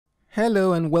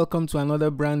Hello and welcome to another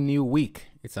brand new week.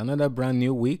 It's another brand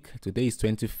new week. Today is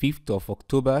 25th of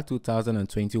October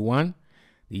 2021.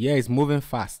 The year is moving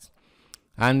fast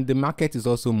and the market is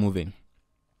also moving.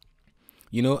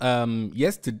 On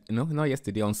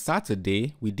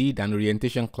Saturday, we did an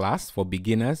orientation class for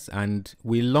beginners and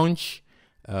we launched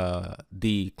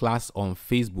the class on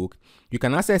Facebook. You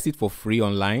can access it for free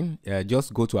online.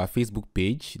 Just go to our Facebook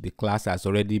page. The class has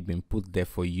already been put there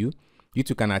for you. You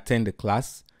too can attend the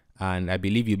class, and I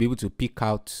believe you'll be able to pick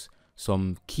out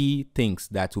some key things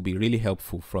that will be really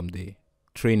helpful from the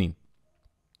training.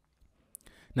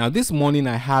 Now, this morning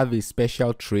I have a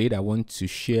special trade I want to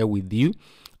share with you,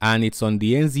 and it's on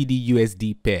the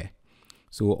NZD-USD pair.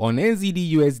 So on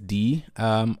NZD-USD,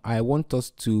 I want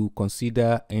us to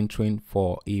consider entering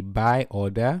for a buy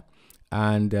order,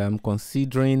 and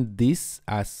considering this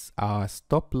as our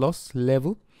stop loss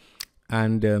level.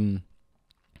 And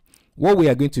what we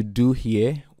are going to do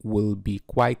here will be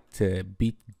quite a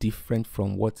bit different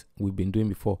from what we've been doing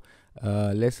before.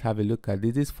 Let's have a look at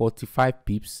this. This is 45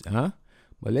 pips, but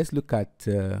let's look at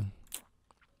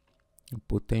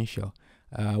potential.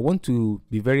 I want to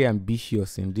be very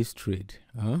ambitious in this trade.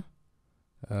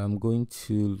 I'm going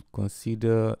to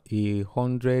consider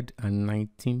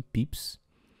 119 pips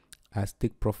as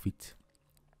take profit.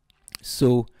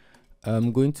 So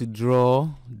I'm going to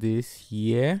draw this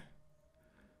here.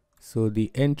 So the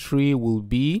entry will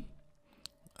be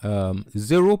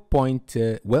just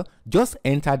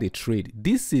enter the trade.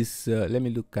 This is let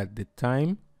me look at the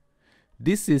time.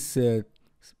 This is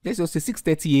let's just say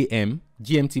 6:30 a.m.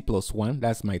 GMT +1.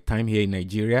 That's my time here in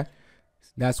Nigeria.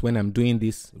 That's when I'm doing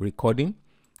this recording.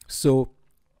 So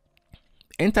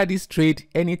enter this trade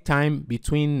anytime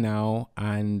between now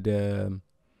and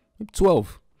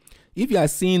 12. If you are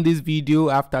seeing this video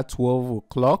after 12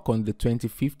 o'clock on the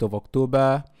 25th of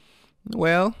October,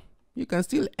 well, you can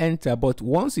still enter, but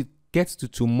once it gets to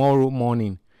tomorrow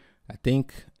morning, I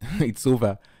think it's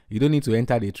over. You don't need to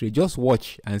enter the trade. Just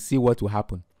watch and see what will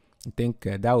happen. I think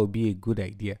that would be a good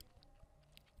idea.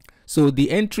 So the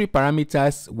entry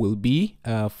parameters will be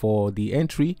for the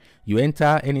entry, you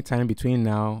enter anytime between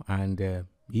now and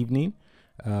evening,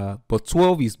 but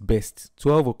 12 is best.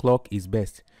 12 o'clock is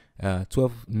best.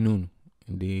 12 noon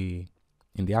in the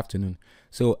afternoon.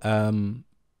 So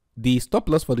the stop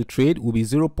loss for the trade will be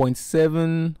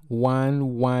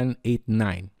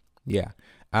 0.71189. Yeah,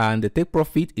 and the take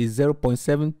profit is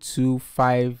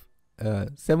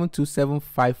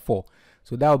 72754.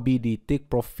 So that will be the take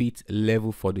profit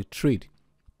level for the trade.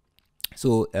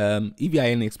 So if you are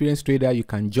an experienced trader, you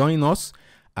can join us,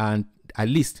 and at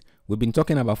least we've been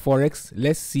talking about Forex.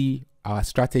 Let's see our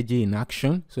strategy in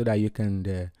action so that you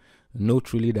can know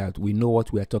truly that we know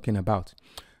what we are talking about.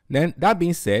 Then that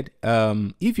being said,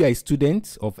 if you are a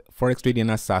student of Forex Trading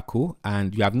Inner Circle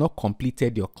and you have not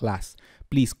completed your class,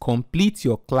 please complete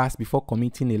your class before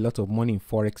committing a lot of money in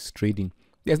Forex trading.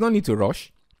 There's no need to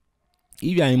rush.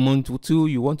 If you are in month 2,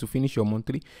 you want to finish your month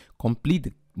 3, complete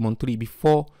the month 3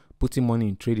 before putting money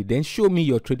in trading. Then show me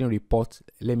your trading report.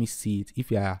 Let me see it.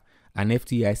 If you are an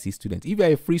FTIC student, if you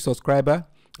are a free subscriber,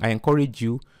 I encourage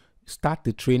you, start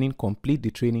the training, complete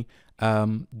the training.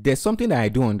 There's something that I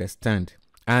don't understand.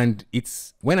 And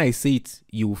it's when I say it,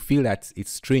 you will feel that it's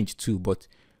strange too, but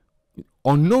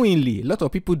unknowingly, a lot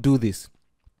of people do this.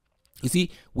 You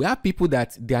see, we have people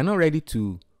that they are not ready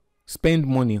to spend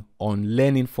money on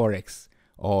learning Forex,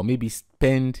 or maybe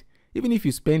spend, even if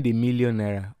you spend ₦1 million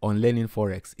on learning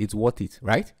Forex, it's worth it,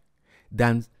 right?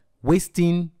 Than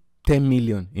wasting 10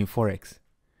 million in Forex.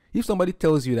 If somebody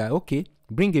tells you that, okay,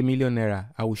 bring ₦1 million,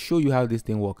 I will show you how this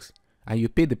thing works, and you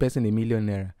pay the person ₦1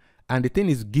 million, and the thing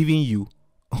is giving you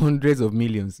hundreds of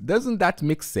millions, doesn't that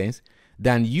make sense?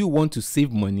 Then you want to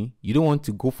save money, you don't want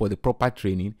to go for the proper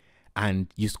training,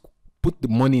 and you put the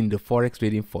money in the Forex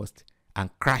trading first and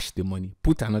crash the money,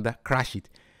 put another, crash it.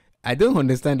 I don't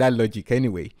understand that logic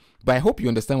anyway, but I hope you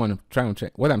understand what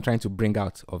I'm trying to bring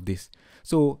out of this.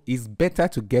 So it's better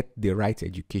to get the right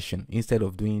education instead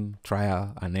of doing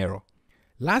trial and error.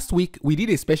 Last week we did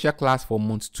a special class for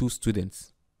month 2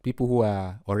 students, people who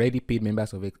are already paid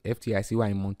members of FTIC who are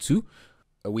in month 2.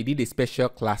 We did a special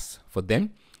class for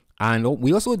them, and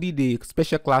we also did a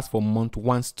special class for month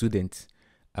 1 students,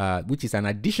 which is an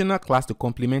additional class to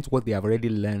complement what they have already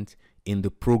learned in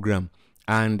the program.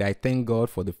 And I thank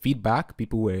God for the feedback.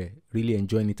 People were really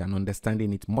enjoying it and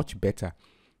understanding it much better.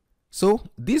 So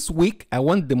this week I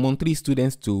want the month 3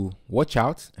 students to watch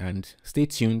out and stay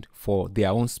tuned for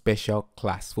their own special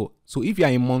class. So if you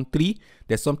are in month 3,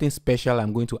 there's something special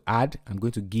I'm going to add, I'm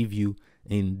going to give you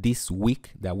in this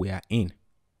week that we are in.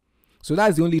 So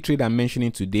that's the only trade I'm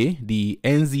mentioning today. The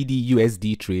NZD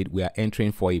USD trade, we are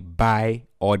entering for a buy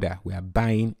order. We are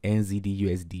buying NZD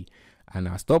USD. And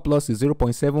our stop loss is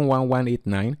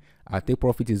 0.71189. Our take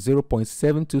profit is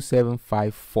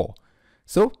 0.72754.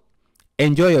 So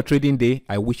enjoy your trading day.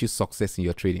 I wish you success in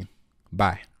your trading.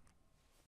 Bye.